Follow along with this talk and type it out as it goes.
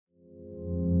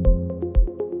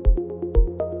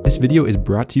This video is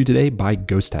brought to you today by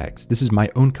Ghost Tags. This is my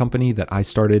own company that I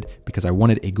started because I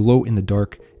wanted a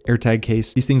glow-in-the-dark AirTag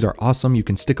case. These things are awesome. You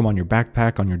can stick them on your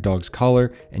backpack, on your dog's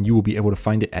collar, and you will be able to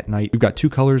find it at night. We've got two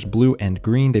colors, blue and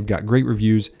green. They've got great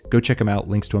reviews. Go check them out.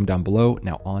 Links to them down below.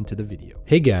 Now on to the video.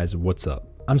 Hey guys, what's up?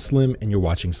 I'm Slim and you're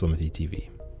watching Slimothy TV.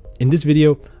 In this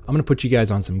video, I'm gonna put you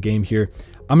guys on some game here.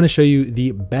 I'm gonna show you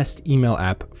the best email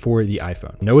app for the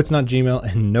iPhone. No, it's not Gmail,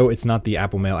 and no, it's not the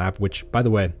Apple Mail app, which, by the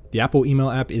way, the Apple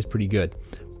email app is pretty good,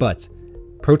 but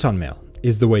Proton Mail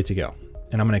is the way to go,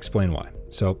 and I'm gonna explain why.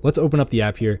 So let's open up the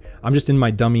app here. I'm just in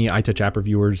my dummy iTouch app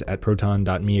reviewers at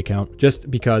proton.me account, just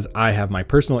because I have my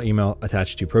personal email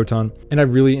attached to Proton, and I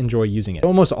really enjoy using it.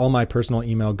 Almost all my personal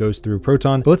email goes through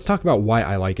Proton, but let's talk about why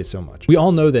I like it so much. We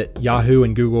all know that Yahoo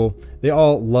and Google, they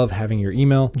all love having your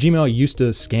email. Gmail used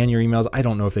to scan your emails. I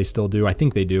don't know if they still do. I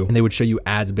think they do. And they would show you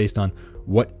ads based on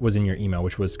what was in your email,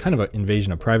 which was kind of an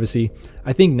invasion of privacy.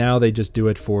 I think now they just do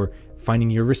it for finding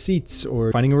your receipts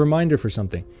or finding a reminder for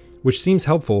something, which seems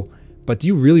helpful. But do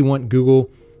you really want Google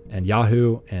and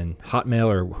Yahoo and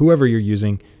Hotmail or whoever you're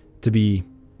using to be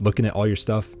looking at all your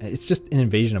stuff? It's just an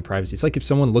invasion of privacy. It's like if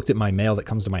someone looked at my mail that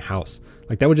comes to my house,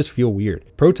 like that would just feel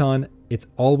weird. Proton, it's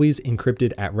always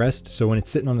encrypted at rest. So when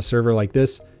it's sitting on a server like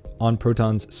this, on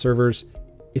Proton's servers,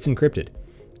 it's encrypted.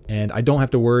 And I don't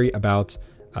have to worry about,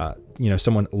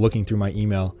 someone looking through my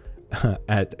email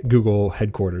at Google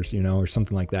headquarters, or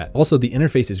something like that. Also, the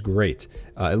interface is great.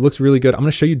 It looks really good. I'm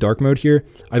gonna show you dark mode here.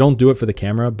 I don't do it for the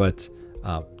camera, but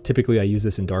typically I use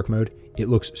this in dark mode. It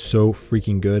looks so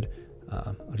freaking good.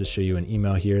 I'll just show you an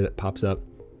email here that pops up.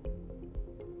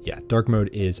 Yeah, dark mode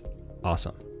is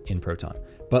awesome in Proton.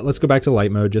 But let's go back to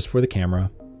light mode just for the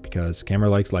camera, because camera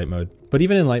likes light mode. But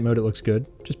even in light mode, it looks good.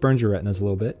 Just burns your retinas a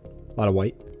little bit, a lot of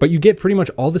white. But you get pretty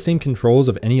much all the same controls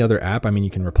of any other app. I mean,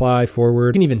 you can reply, forward,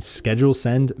 you can even schedule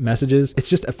send messages. It's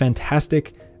just a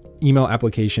fantastic email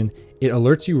application. It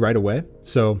alerts you right away.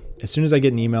 So as soon as I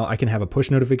get an email, I can have a push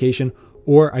notification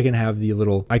or I can have the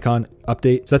little icon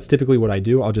update. So that's typically what I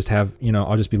do. I'll just have,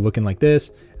 I'll just be looking like this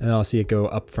and then I'll see it go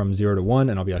up from 0 to 1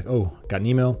 and I'll be like, oh, got an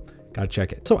email, gotta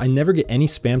check it. So I never get any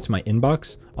spam to my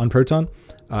inbox on Proton.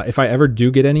 If I ever do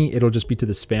get any, it'll just be to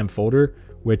the spam folder,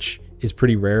 which is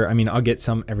pretty rare. I mean, I'll get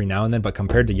some every now and then, but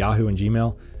compared to Yahoo and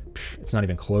Gmail, it's not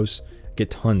even close.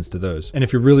 Get tons to those. And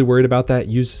if you're really worried about that,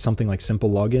 use something like Simple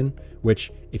Login,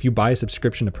 which if you buy a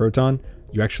subscription to Proton,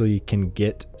 you actually can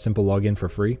get Simple Login for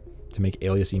free to make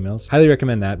alias emails. Highly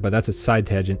recommend that, but that's a side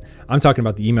tangent. I'm talking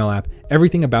about the email app.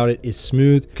 Everything about it is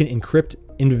smooth. You can encrypt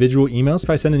individual emails. If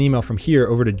I send an email from here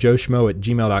over to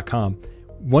joeschmo@gmail.com,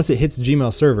 once it hits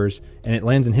Gmail servers and it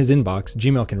lands in his inbox,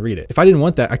 Gmail can read it. If I didn't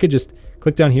want that, I could just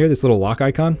click down here, this little lock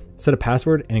icon, set a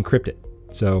password and encrypt it.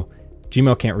 So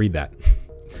Gmail can't read that.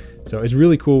 So it's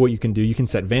really cool what you can do. You can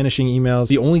set vanishing emails.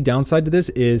 The only downside to this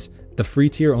is the free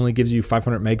tier only gives you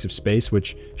 500 megs of space,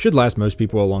 which should last most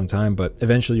people a long time, but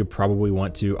eventually you'll probably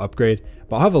want to upgrade.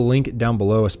 But I'll have a link down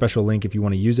below, a special link if you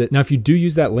want to use it. Now, if you do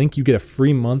use that link, you get a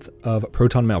free month of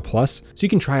Proton Mail Plus. So you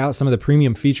can try out some of the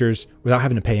premium features without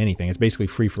having to pay anything. It's basically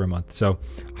free for a month. So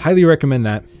highly recommend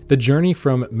that. The journey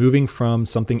from moving from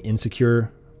something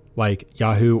insecure like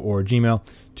Yahoo or Gmail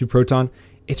to Proton,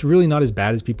 it's really not as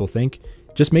bad as people think.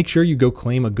 Just make sure you go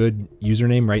claim a good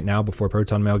username right now before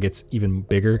Proton Mail gets even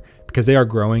bigger, because they are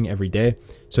growing every day.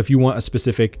 So if you want a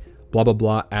specific blah, blah,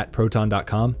 blah at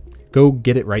proton.com, go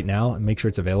get it right now and make sure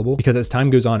it's available, because as time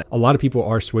goes on, a lot of people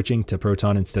are switching to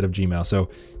Proton instead of Gmail. So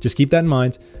just keep that in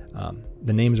mind.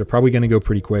 The names are probably going to go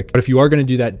pretty quick, but if you are going to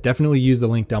do that, definitely use the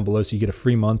link down below so you get a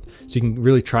free month so you can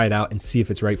really try it out and see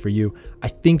if it's right for you. I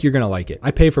think you're going to like it.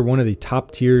 I pay for one of the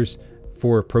top tiers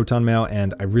for Proton Mail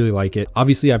and I really like it.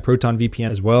 Obviously I have Proton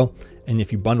VPN as well, and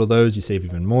if you bundle those, you save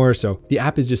even more. So the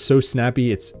app is just so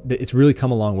snappy. It's really come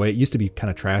a long way. It used to be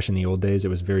kind of trash in the old days. It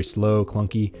was very slow,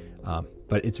 clunky,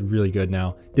 but it's really good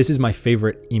now. This is my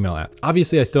favorite email app.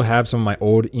 Obviously I still have some of my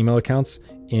old email accounts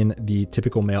in the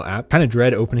typical mail app. Kind of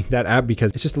dread opening that app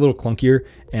because it's just a little clunkier.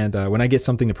 And when I get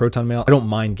something to Proton Mail, I don't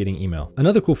mind getting email.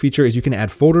 Another cool feature is you can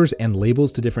add folders and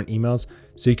labels to different emails.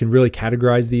 So you can really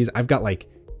categorize these. I've got like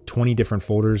 20 different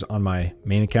folders on my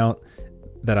main account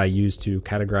that I use to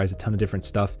categorize a ton of different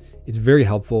stuff. It's very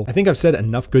helpful. I think I've said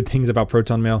enough good things about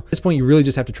Proton Mail. At this point, you really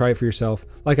just have to try it for yourself.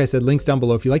 Like I said, links down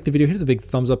below. If you like the video, hit the big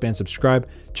thumbs up and subscribe.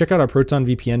 Check out our Proton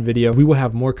VPN video. We will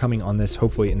have more coming on this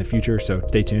hopefully in the future, so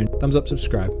stay tuned. Thumbs up,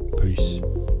 subscribe. Peace.